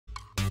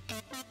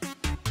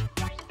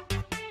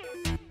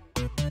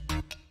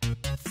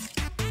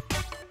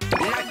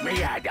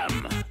at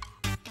 'em.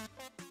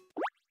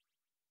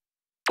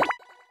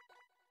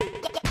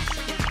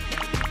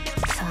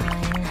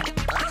 Fine.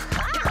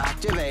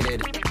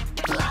 Activated.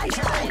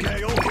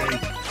 Okay, okay.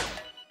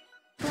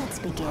 Let's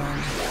begin.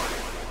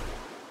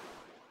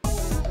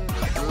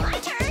 My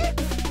turn.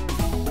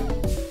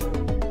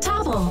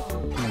 Topple.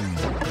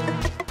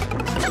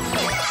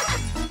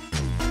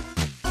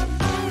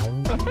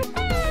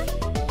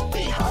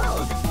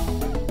 Behold.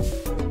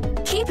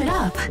 Keep it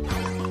up.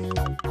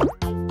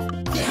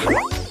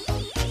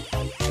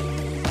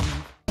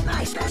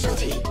 My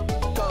specialty.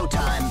 Go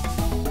time.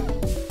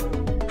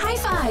 High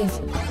five.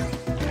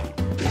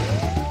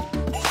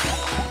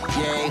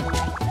 Yay.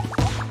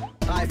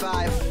 High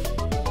five.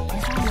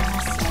 If I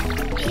must.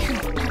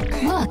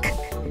 Look.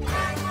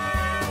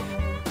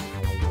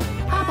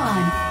 Hop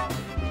on.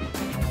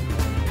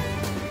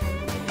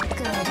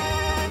 Good.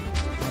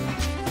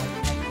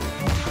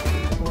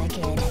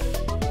 Wicked.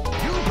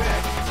 You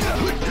bet.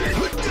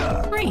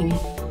 Ring.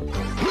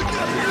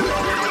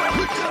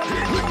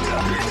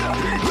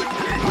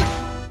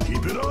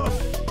 Keep it up.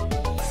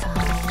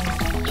 Fine.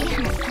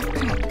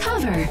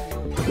 Cover.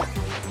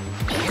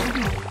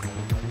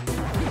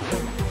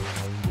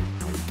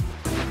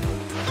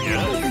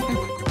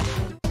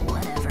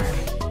 Whatever.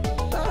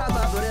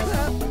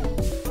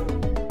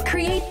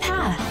 Create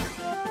path.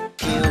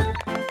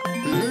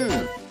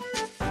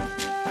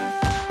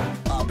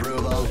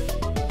 Approval.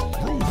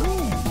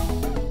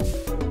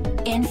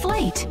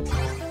 Inflate.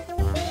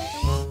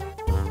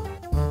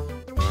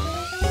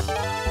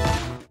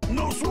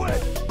 No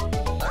sweat.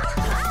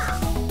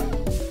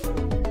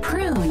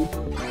 Prune.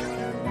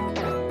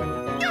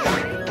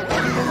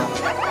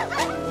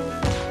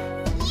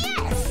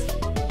 Yes.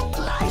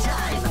 Fly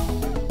time.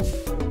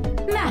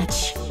 Match.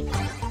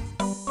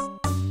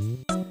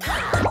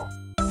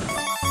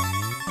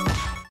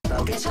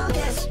 Focus,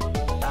 focus.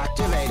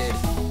 Activated.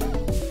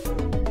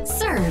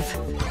 Serve.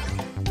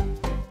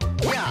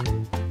 Yeah.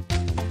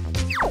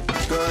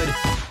 Good.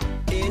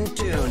 In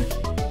tune.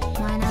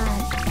 Why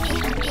not?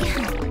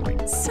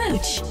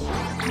 Smooch.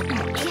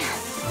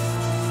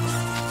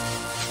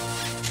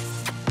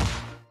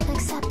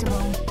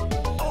 Acceptable.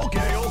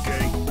 Okay,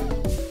 okay.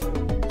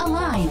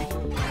 Align.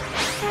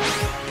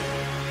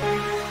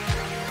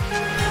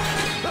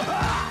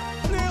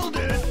 Nailed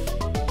it.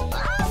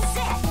 All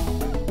set.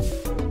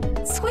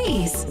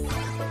 Squeeze.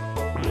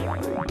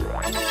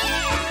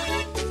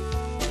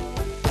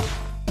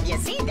 You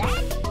see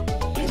that?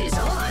 It is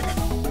on.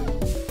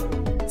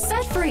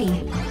 Set free.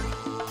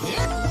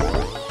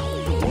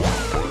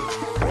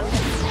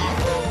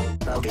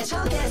 Focus,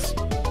 focus.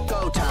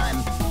 Go time.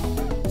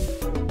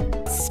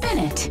 Spin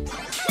it.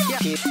 Yeah.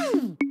 Keep.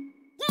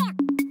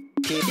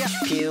 Keep. Yeah.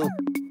 Q.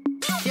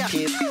 Yeah.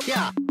 Keep.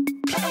 Yeah.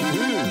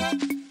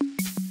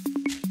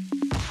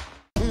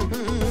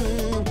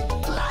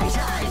 Fly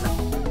time.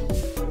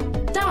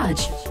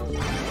 Dodge.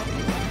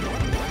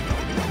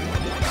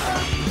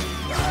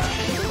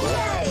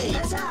 Yay!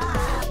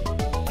 Huzzah!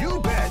 You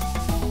bet.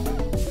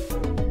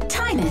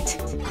 Time it.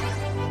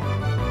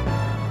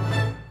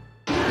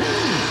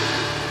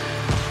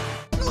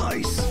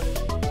 Nice.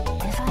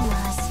 If I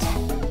must.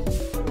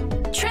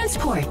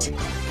 Transport.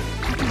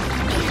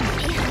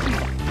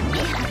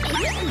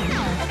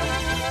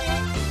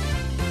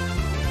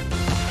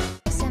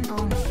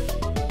 Simple.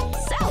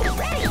 So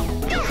ready.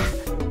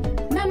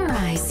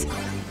 Memorize.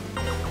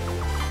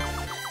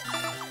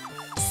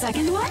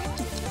 Second one.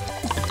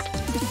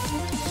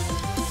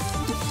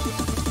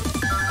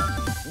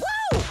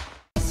 Whoa!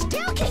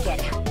 Still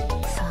kicking.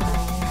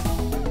 Fine.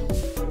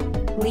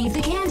 Leave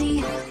the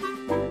candy.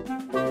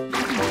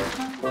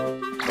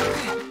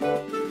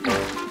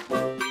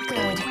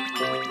 Good.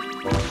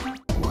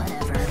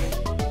 Whatever.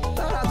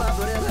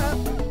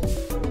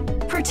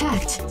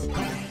 Protect.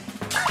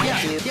 Yeah.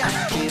 Keep.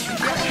 Yeah. Keep.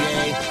 Yeah.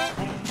 Yay.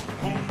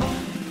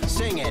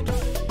 Sing it.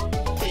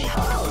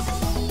 Behold.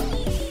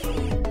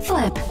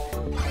 Flip.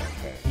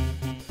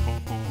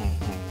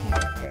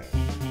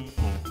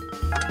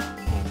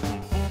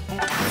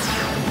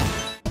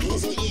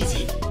 Easy,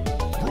 easy.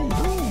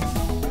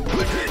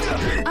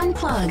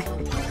 Unplug.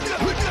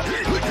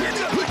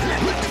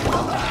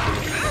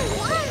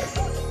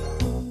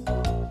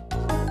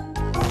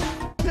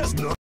 That's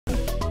not.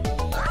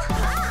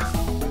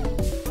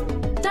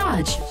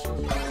 Dodge.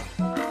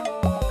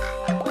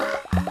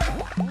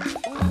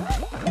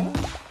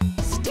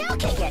 Still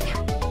kicking.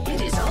 It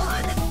is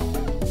on.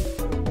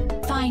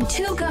 Find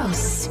two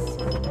ghosts.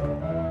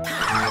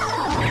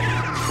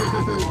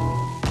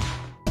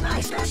 My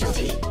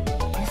specialty.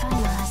 If I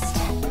must.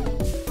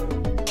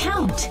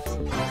 Count.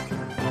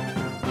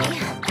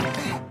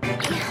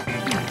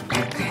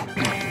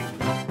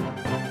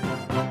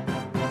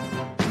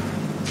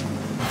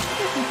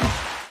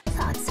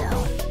 Thought so.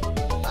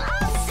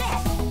 All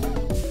set.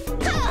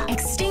 Ha!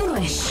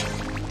 Extinguish.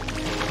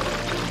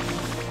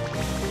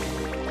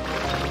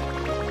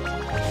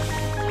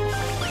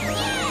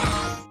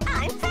 Yeah!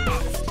 I'm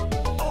fast.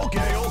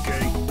 Okay,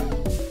 okay.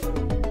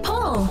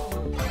 Pull.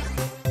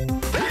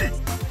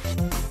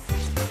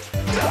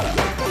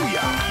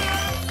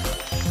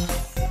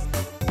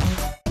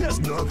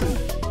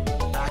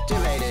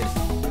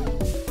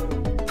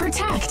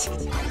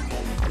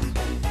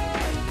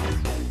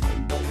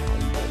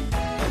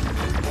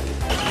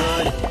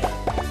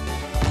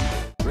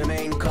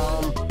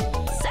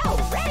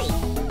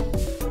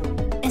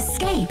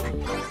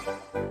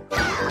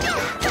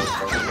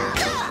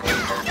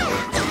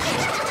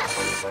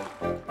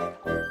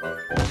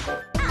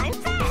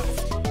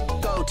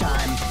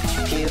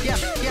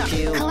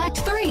 Collect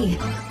 3.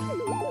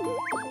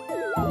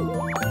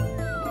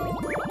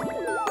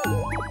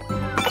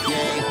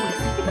 Yay.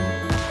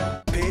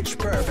 Pitch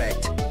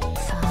perfect.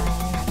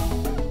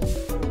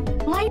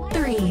 Light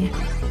 3.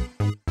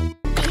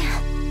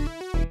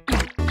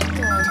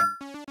 Good.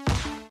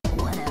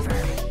 Whatever.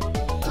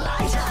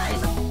 Fly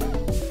time.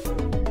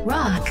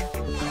 Rock.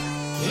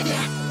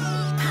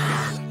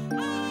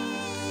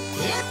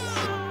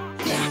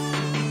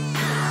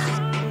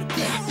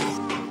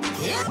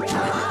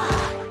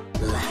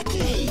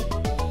 Lucky.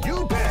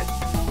 You bet.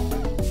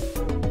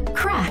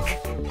 Crack.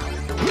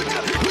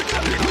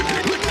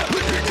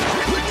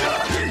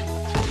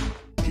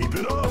 Keep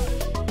it up.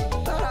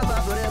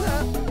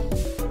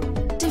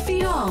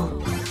 Defeat all.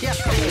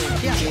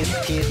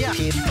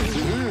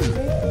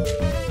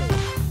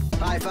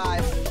 High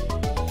five.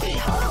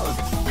 Behold.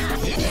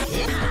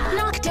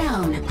 Knock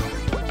down.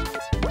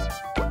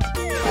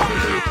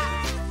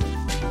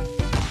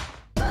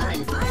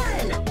 Fun,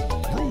 fun.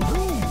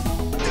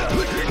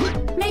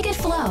 Make it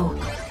flow.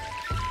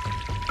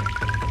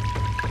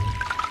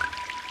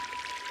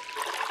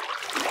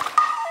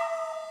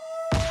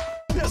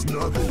 That's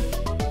nothing.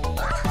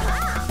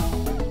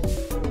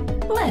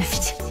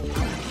 Lift.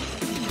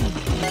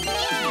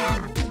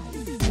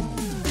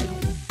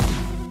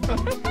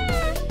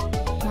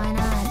 Why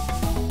not?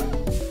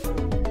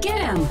 Get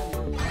him.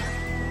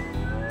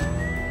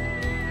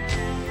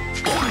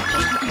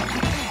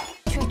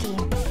 Tricky.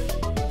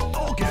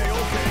 Okay.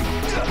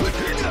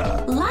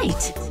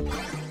 Light.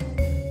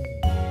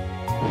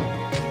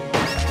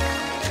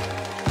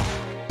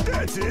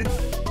 That's it.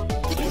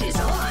 It is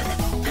on.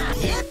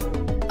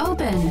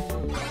 Open.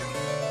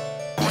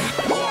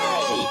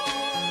 Yay!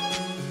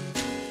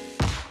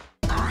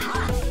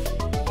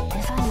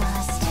 If I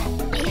must.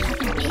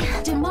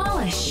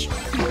 Demolish.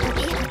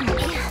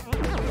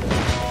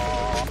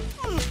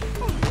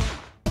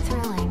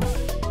 Thrilling.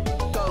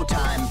 Go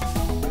time.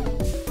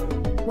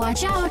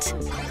 Watch out.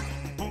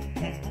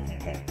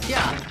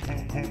 Yeah.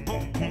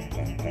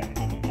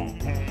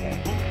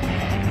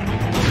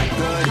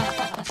 Good.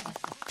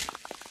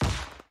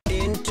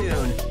 In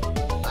tune.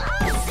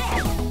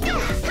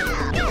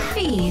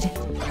 Feed.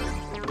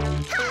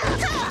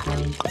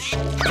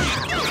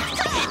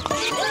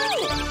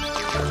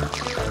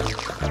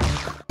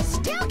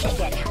 Still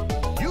kicking.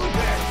 You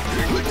bet.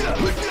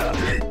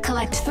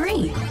 Collect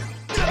 3.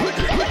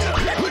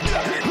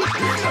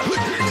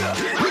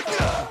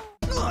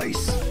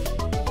 Nice.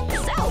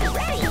 So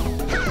ready.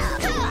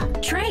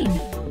 Train.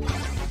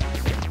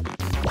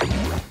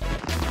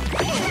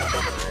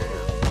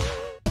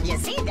 You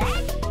see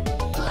that?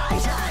 Fly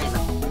time.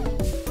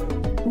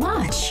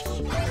 Watch.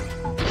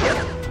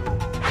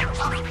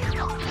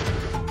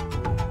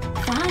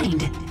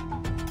 Find.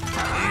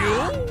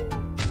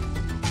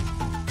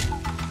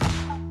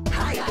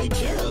 High IQ.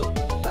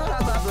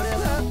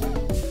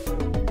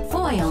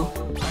 Foil.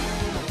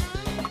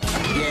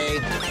 Yay.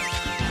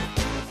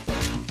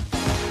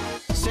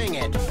 Sing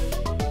it.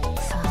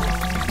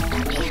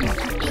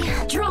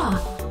 Draw.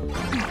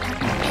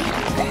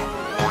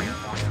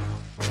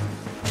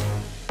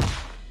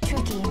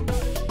 Tricky.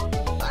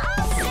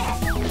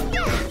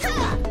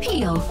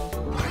 Peel.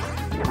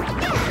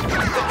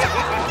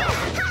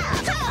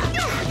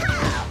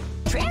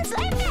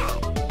 Translate that.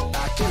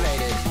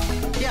 Activated.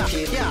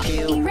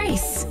 Yeah.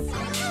 Erase.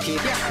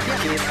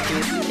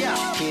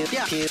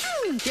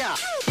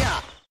 Yeah.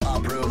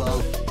 Approval.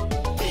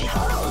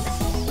 Behold.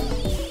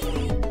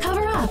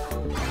 Cover up.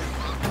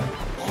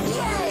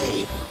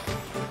 Yay!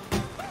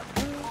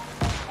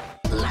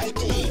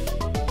 Lighty.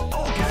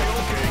 Okay.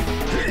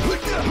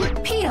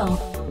 Peel.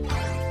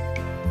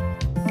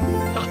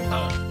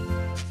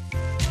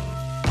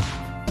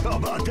 How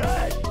about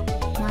that?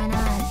 Why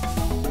not?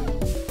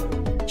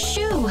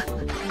 Shoe.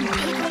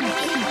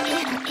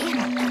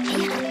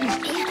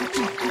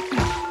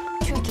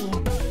 Tricky.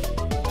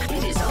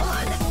 It is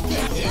on.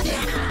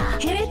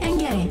 Hit it and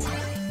get it.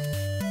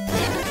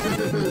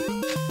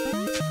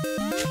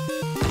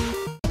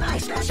 My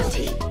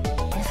specialty.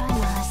 If I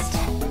must.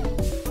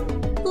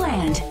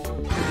 Land.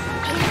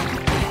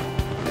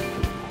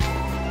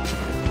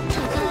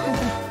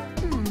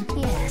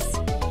 Yes.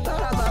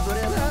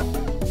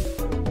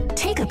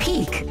 Take a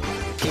peek.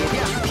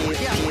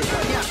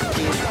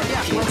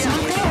 What's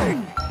not there?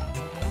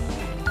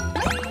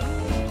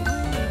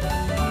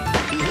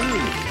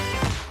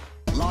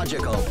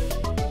 Logical.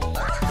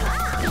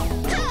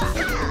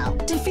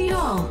 Defeat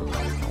all.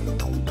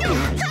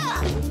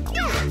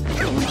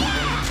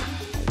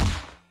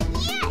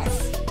 Yes!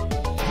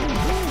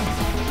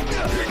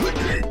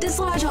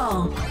 Dislodge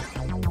all.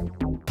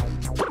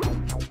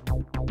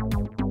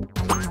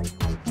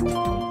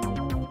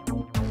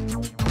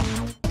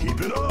 Keep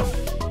it up.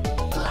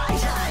 Fly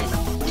time.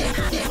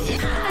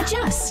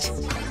 Adjust.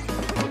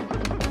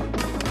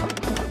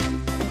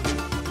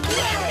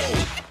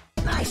 Yay!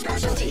 My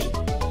specialty.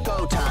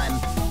 Go time.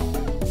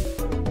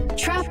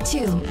 Trap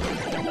 2.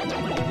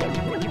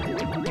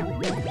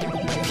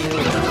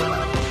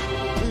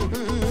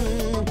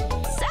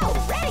 So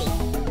ready.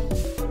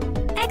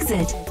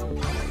 Exit.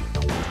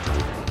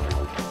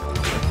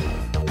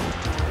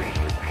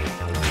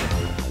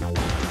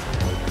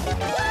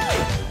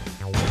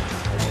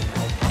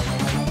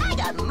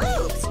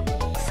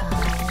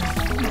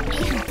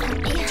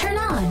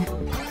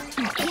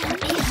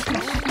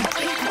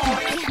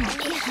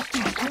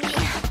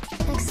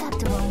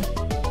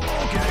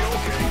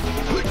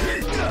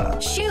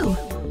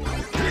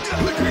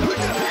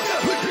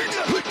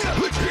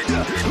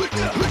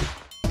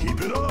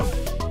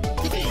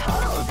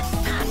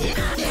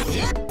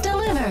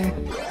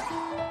 score.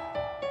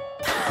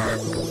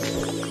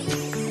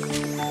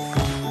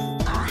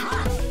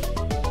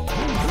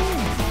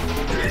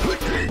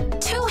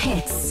 2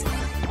 hits.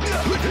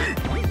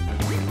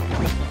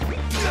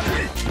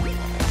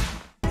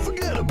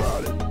 Forget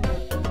about it.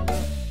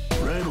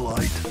 Red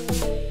light.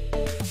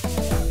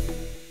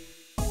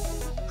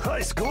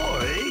 High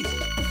score, eh?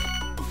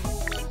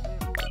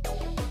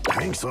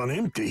 Tank's on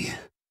empty.